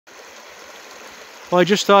Well, I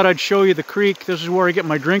just thought I'd show you the creek. This is where I get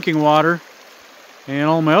my drinking water, and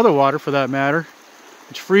all my other water for that matter.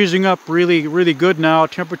 It's freezing up really, really good now.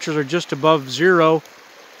 Temperatures are just above zero.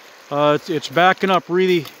 It's backing up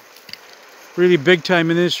really, really big time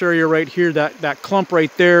in this area right here. That clump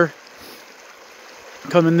right there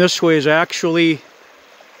coming this way is actually,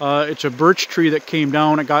 it's a birch tree that came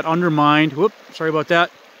down. It got undermined. Whoop, sorry about that.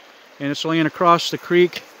 And it's laying across the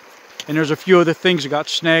creek. And there's a few other things that got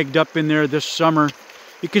snagged up in there this summer.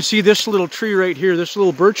 You can see this little tree right here. This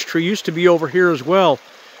little birch tree used to be over here as well.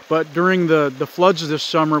 But during the floods this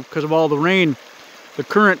summer, because of all the rain, the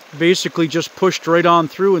current basically just pushed right on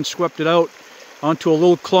through and swept it out onto a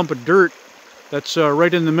little clump of dirt that's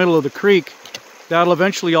right in the middle of the creek. That'll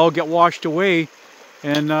eventually all get washed away,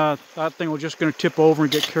 and that thing was just going to tip over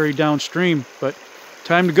and get carried downstream. But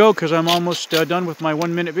time to go, because I'm almost done with my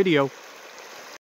 1-minute video.